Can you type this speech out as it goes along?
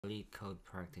Leetcode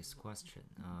practice question.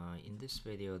 In this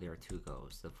video there are two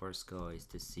goals. The first goal is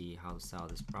to see how to solve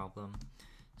this problem.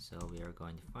 So we are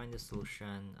going to find the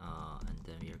solution and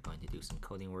then we are going to do some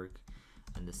coding work.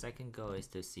 And the second goal is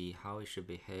to see how it should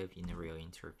behave in a real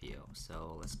interview.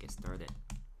 So let's get started.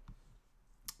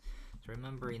 So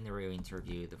remember, in the real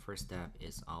interview, the first step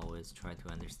is always try to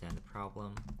understand the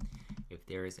problem. If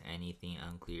there is anything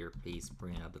unclear, please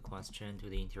bring up the question to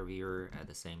the interviewer. At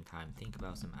the same time, think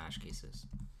about some edge cases.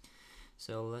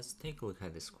 So let's take a look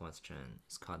at this question.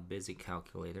 It's called basic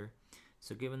calculator.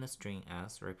 So given a string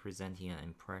s representing an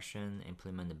impression,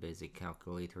 implement the basic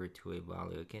calculator to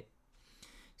evaluate it.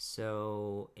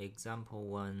 So example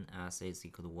 1, s is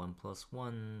equal to 1 plus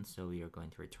 1, so we are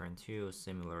going to return 2.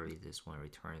 Similarly, this one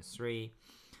returns 3,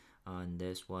 and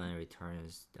this one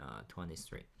returns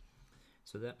 23.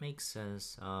 So that makes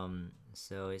sense.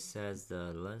 So it says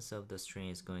the length of the string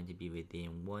is going to be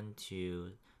within 1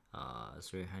 to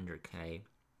 300k.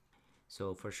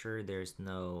 So for sure there's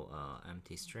no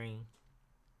empty string.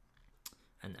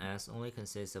 And s only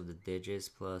consists of the digits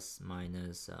plus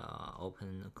minus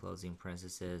open closing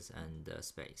parentheses and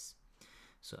space.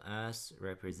 So s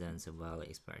represents a valid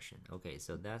expression. Okay,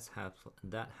 so that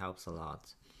helps a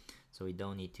lot. So we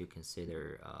don't need to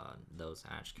consider those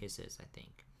edge cases, I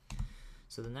think.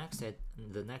 So the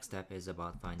next step is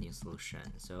about finding a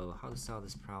solution. So how to solve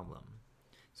this problem?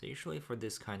 So usually for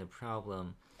this kind of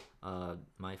problem,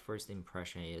 my first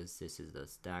impression is this is the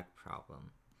stack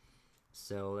problem.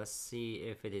 So let's see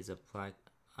if it is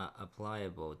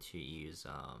applicable to use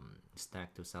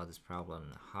stack to solve this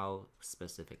problem. How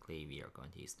specifically we are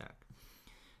going to use stack.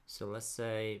 So let's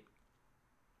say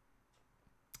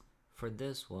for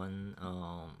this one,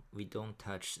 we don't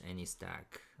touch any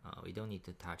stack. We don't need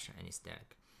to touch any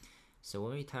stack. So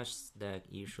when we touch stack,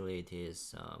 usually it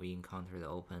is we encounter the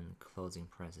open closing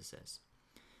parentheses.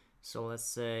 So let's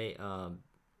say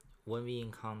when we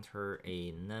encounter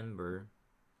a number,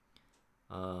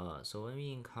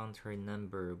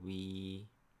 we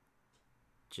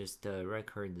just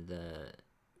record the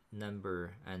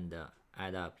number and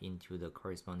add up into the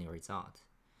corresponding result.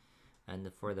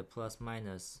 And for the plus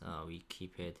minus, we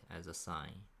keep it as a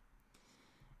sign.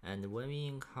 And when we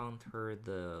encounter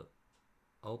the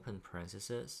open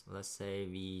parentheses, let's say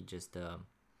we just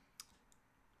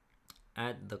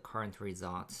add the current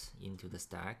result into the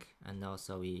stack, and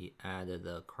also we add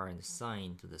the current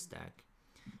sign to the stack.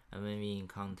 And when we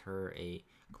encounter a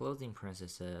closing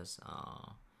parentheses,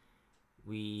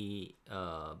 we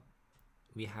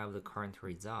have the current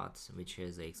result, which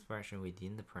is the expression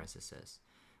within the parentheses,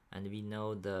 and we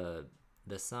know the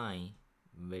sign,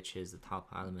 which is the top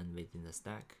element within the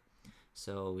stack.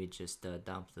 So we just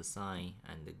dump the sign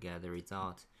and get the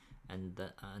result, and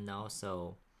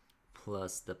also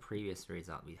plus the previous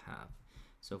result we have.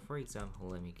 So for example,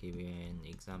 let me give you an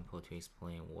example to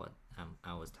explain what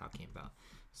I was talking about.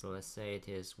 So let's say it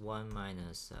is 1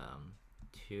 minus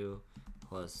 2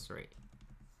 plus 3.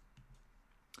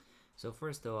 So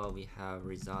first of all, we have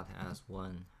result as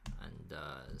 1 and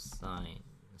sign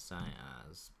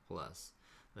as plus.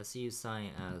 Let's use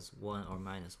sign as 1 or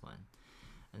minus 1.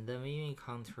 And then when we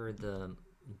encounter the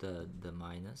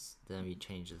minus, then we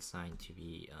change the sign to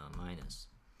be minus.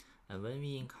 And when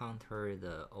we encounter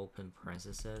the open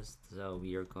parentheses, so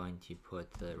we are going to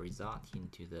put the result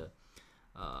into the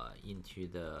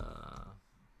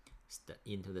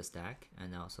stack,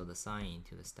 and also the sign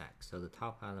into the stack. So the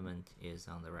top element is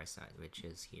on the right side, which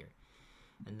is here.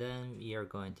 And then we are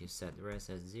going to set the rest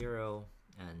as 0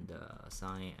 and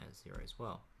sign as 0 as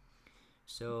well.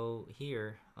 So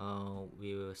here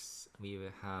we will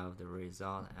have the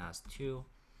result as 2,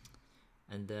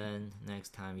 and then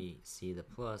next time we see the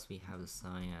plus, we have the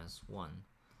sign as 1.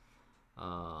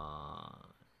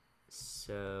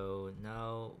 So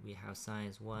now we have sign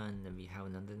as 1, and we have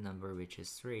another number which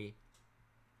is 3.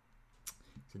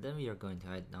 So then we are going to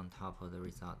add on top of the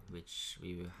result, which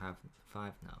we will have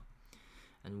 5 now.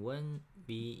 And when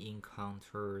we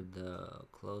encounter the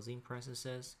closing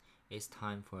parentheses, it's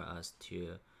time for us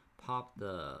to pop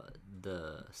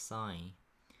the sign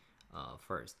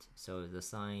first. So the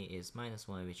sign is minus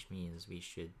 1, which means we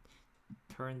should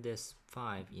turn this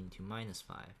 5 into minus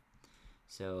 5.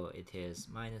 So it is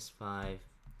minus 5,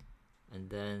 and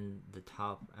then the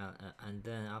top and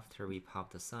then after we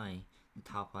pop the sign, the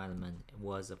top element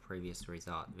was a previous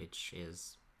result, which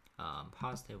is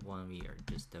positive 1. We are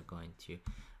just going to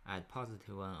add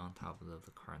positive 1 on top of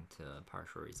the current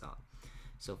partial result.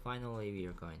 So finally we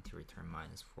are going to return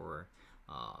minus 4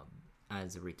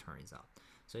 as a return result.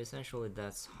 So essentially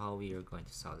that's how we are going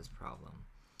to solve this problem.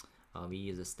 We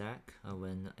use a stack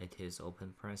when it is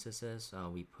open parentheses.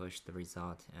 We push the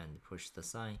result and push the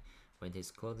sign. When it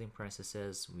is closing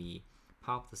parentheses, we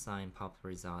pop the sign, pop the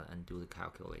result, and do the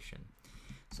calculation.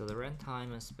 So the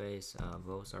runtime and space,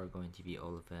 both are going to be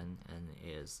Olefin and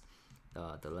is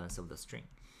the length of the string.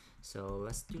 So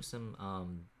let's do some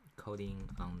coding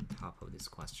on top of this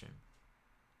question.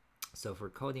 So for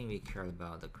coding, we care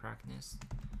about the correctness,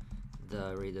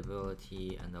 the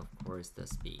readability, and of course the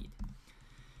speed.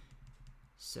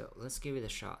 So let's give it a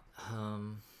shot.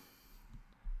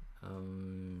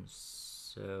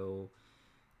 So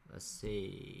let's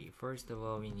see. First of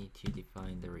all, we need to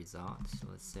define the result. So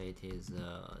let's say it is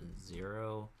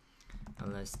 0,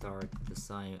 and let's start the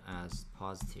sign as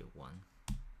 +1.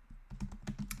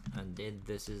 And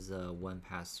this is one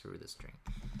pass through the string.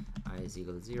 I is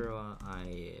equal to 0.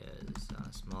 I is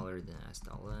smaller than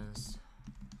s.length.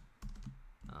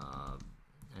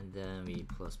 And then we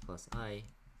plus I.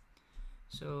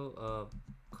 So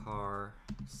car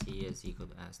c is equal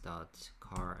to s dot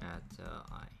car at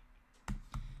I.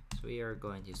 So we are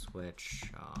going to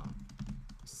switch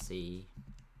c.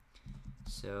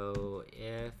 So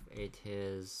if it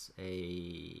is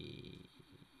a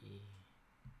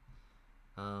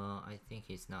I think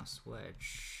it's not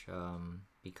switch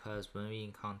because when we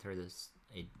encounter this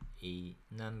a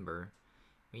number,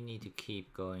 we need to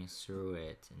keep going through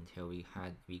it until we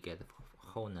get the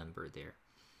whole number there.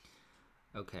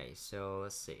 Okay, so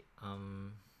let's see.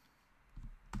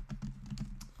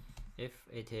 If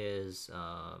it is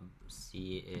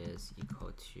c is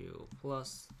equal to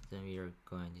plus, then we are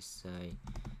going to say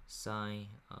sign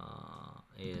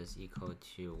is equal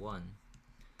to 1.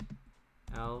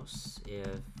 Else,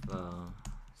 if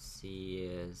c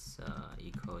is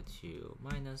equal to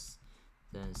minus,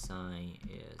 then sign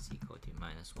is equal to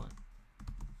 -1.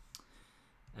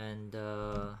 And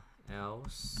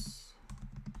else,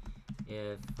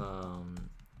 if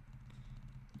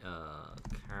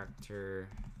character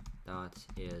dot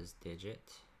is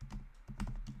digit,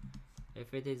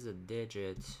 if it is a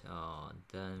digit,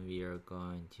 then we are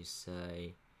going to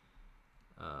say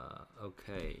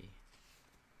okay,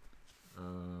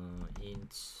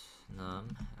 int num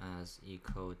as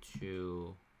equal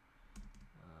to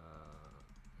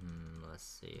let's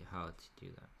see how to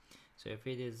do that. So if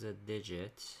it is a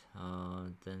digit,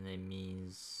 then it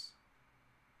means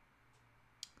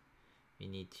we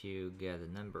need to get a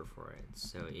number for it.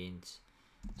 So int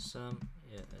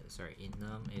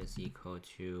num is equal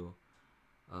to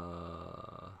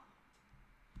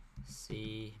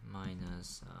c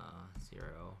minus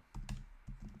 0,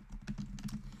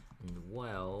 and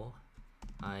while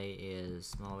I is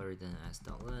smaller than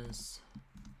s.length,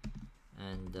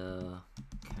 and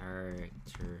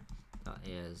character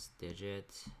is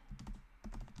digit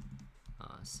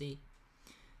c,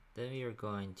 then we are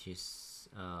going to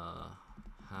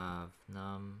have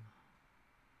num.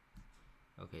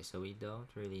 Okay, so we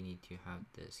don't really need to have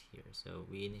this here, so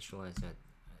we initialize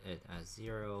it as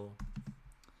 0.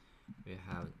 We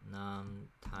have num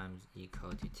times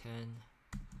equal to 10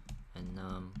 and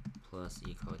num plus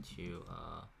equal to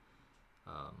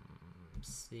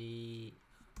c.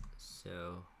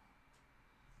 So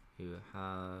you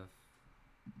have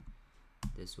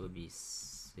this would be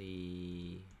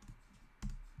c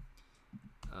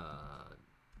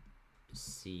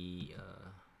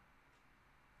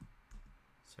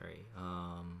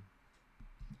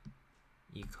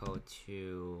equal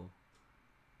to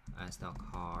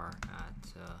s.car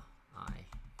at I.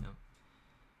 Yep.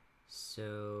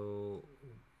 So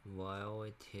while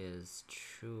it is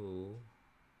true,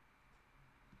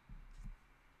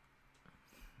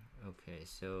 okay,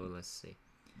 so let's see.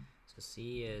 So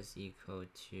c is equal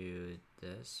to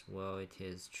this. Well, it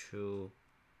is true.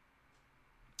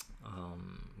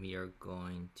 We are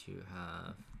going to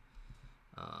have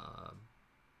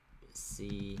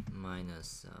c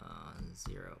minus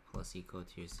 0 plus equal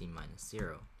to c minus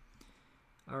 0.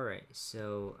 Alright,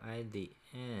 so at the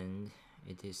end,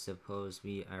 it is supposed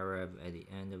we arrive at the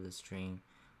end of the string,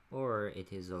 or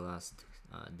it is the last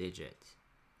digit.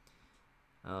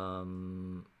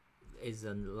 Is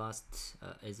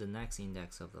the next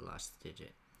index of the last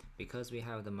digit. Because we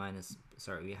have the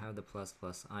we have the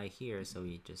plus I here, so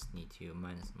we just need to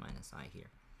minus I here.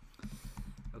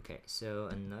 Okay, so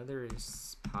another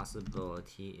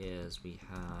possibility is we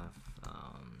have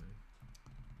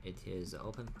it is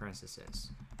open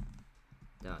parentheses.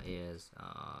 That is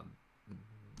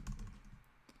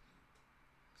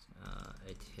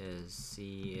it is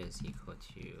c is equal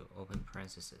to open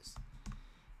parentheses.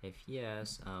 If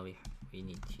yes, we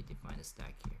need to define a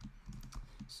stack here.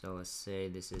 So let's say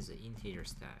this is an integer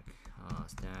stack.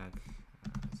 Stack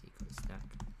is equal to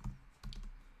stack.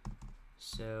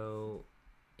 So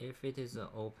if it is an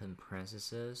open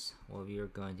parenthesis, what we are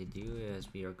going to do is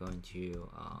we are going to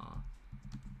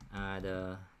add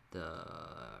the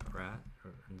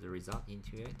result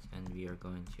into it, and we are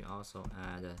going to also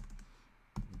add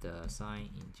the sign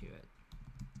into it,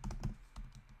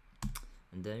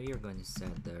 and then we are going to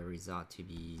set the result to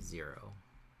be 0,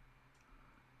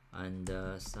 and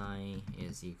the sign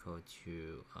is equal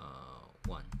to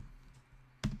 1.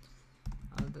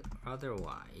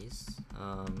 Otherwise,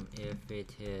 if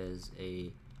it is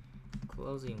a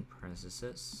closing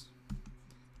parenthesis,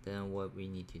 then what we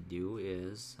need to do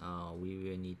is we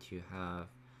will need to have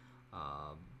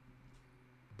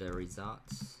the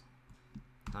results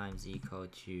times equal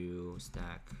to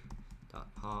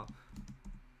stack.pop,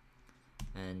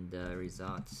 and the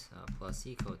results plus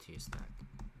equal to stack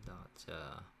dot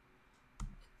I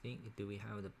think, do we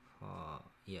have the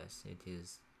pop? Yes, it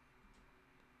is.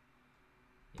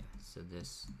 Yeah, so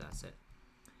that's it.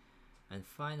 And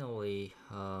finally,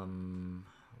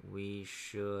 we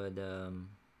should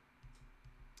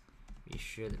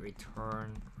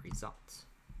return result.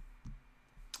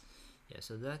 Yeah,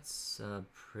 so that's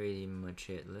pretty much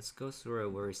it. Let's go through a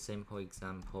very simple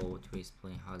example to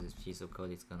explain how this piece of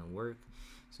code is gonna work.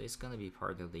 So it's gonna be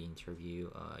part of the interview.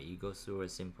 You go through a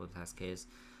simple task case,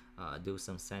 do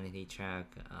some sanity check,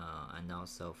 and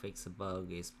also fix a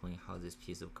bug, explain how this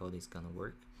piece of code is gonna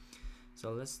work.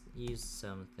 So let's use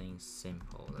something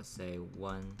simple. Let's say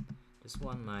 1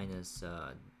 minus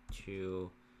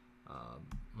 2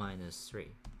 minus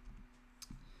 3.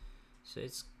 So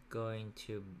it's going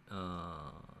to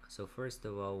so first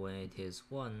of all, when it is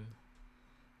 1,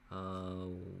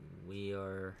 we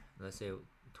are, let's say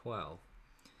 12,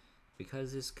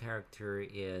 because this character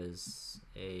is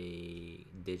a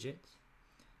digit,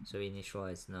 so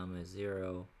initialize num as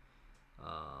 0.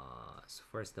 So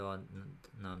first of all,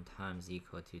 num times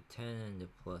equal to 10 and the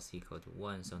plus equal to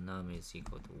 1, so num is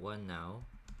equal to 1 now.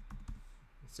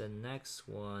 The next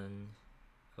one,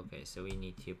 okay, so we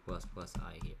need to plus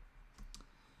I here.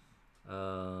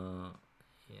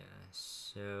 Yeah,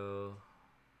 so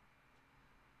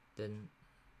then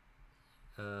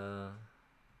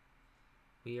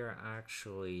we are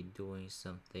actually doing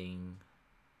something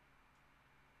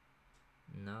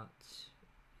not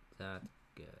that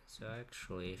good. So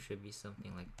actually it should be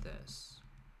something like this.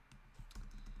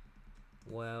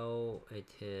 Well,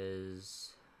 it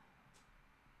is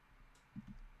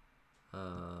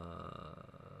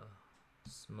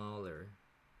smaller.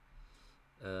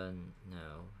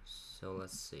 No, so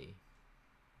let's see.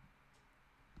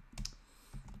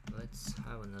 Let's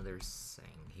have another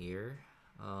thing here.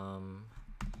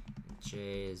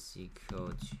 J is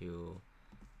equal to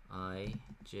I.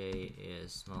 J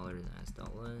is smaller than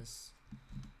s.length,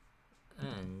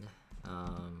 and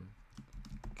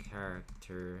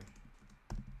character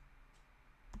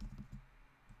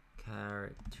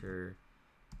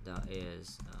that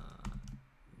is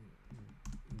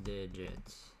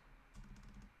digit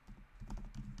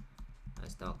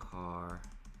s.car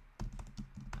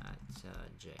at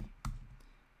j.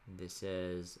 This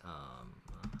is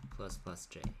plus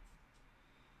j.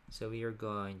 So we are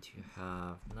going to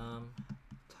have num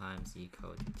times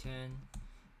equal to 10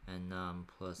 and num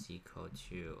plus equal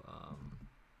to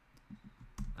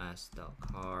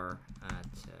s.car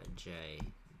at j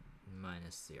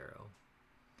minus 0.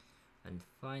 And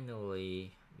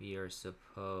finally, we are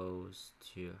supposed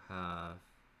to have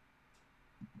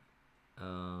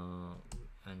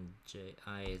and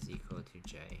I is equal to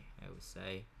j, I would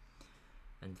say.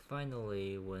 And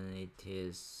finally, when it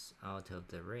is out of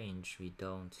the range, we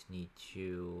don't need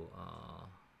to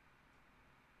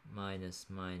minus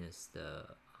the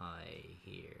I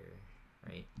here,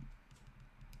 right?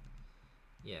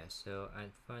 Yeah, so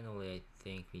finally I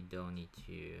think we don't need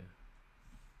to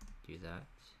do that.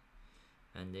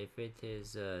 And if it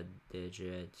is a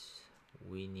digit,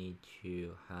 we need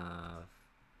to have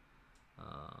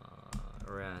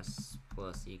res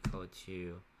plus equal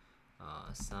to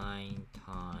sign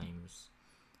times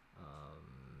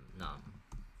num.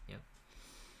 Yep.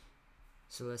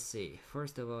 So let's see.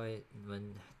 First of all,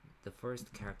 when the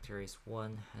first character is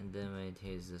 1, and then when it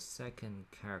is the second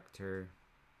character,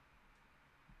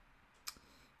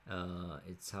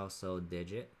 it's also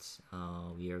digit.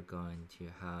 We are going to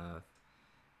have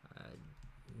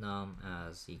num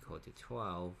as equal to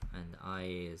 12 and I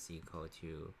is equal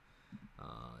to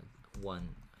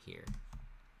 1 here.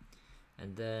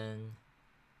 And then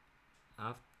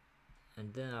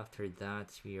after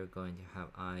that, we are going to have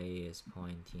I is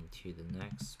pointing to the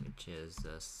next, which is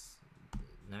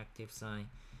an active sign.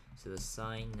 So the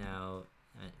sign now,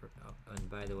 and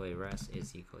by the way, res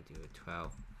is equal to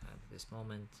 12 at this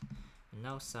moment, and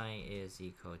now sine is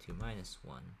equal to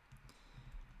 -1.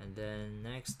 And then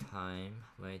next time,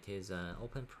 when it is an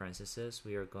open parenthesis,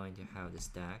 we are going to have the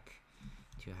stack,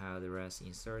 to have the rest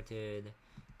inserted,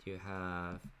 to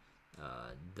have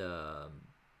the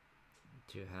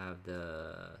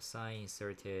sign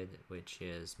inserted, which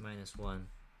is -1.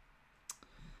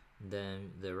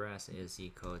 Then the rest is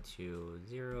equal to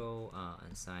 0,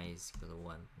 and sign is equal to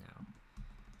 1 now.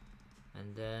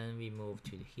 And then we move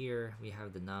to here, we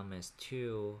have the num as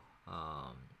 2,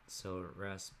 so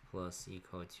rest plus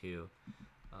equal to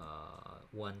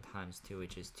 1 times 2,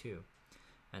 which is 2.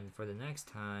 And for the next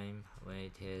time, when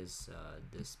it is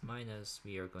this minus,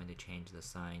 we are going to change the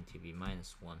sign to be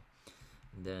 -1.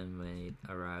 Then when it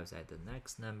arrives at the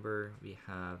next number, we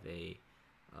have a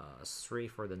 3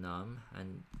 for the num,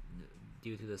 and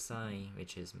due to the sign,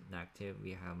 which is negative,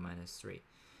 we have -3.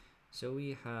 So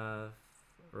we have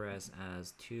rest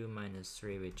as 2 minus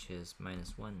 3, which is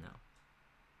 -1 now.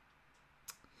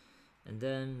 And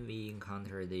then we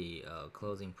encounter the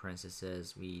closing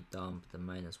parentheses, we dump the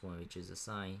 -1, which is a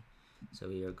sign. So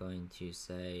we are going to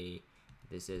say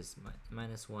this is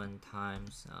 -1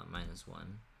 times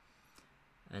 -1.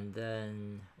 And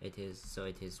then it is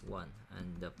 1,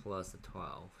 and plus the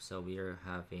 12. So we are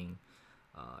having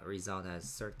result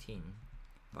as 13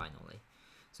 finally.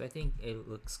 So I think it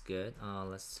looks good.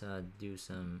 Let's do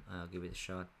some give it a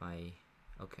shot by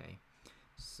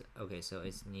okay, so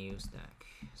it's new stack,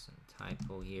 some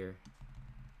typo here.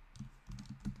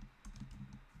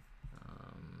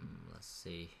 Let's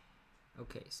see.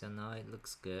 Okay, so now it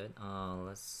looks good.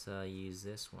 Let's use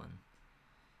this one.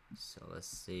 So let's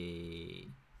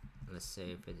see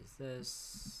if it is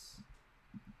this.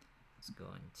 It's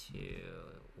going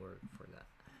to work for that.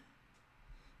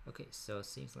 Okay, so it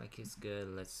seems like it's good.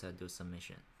 Let's do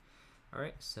submission.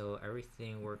 Alright, so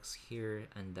everything works here,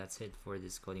 and that's it for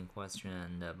this coding question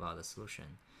and about the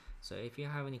solution. So if you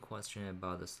have any question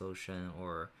about the solution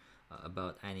or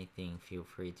about anything, feel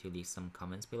free to leave some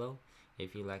comments below.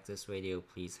 If you like this video,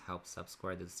 please help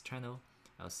subscribe to this channel.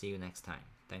 I'll see you next time.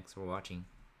 Thanks for watching.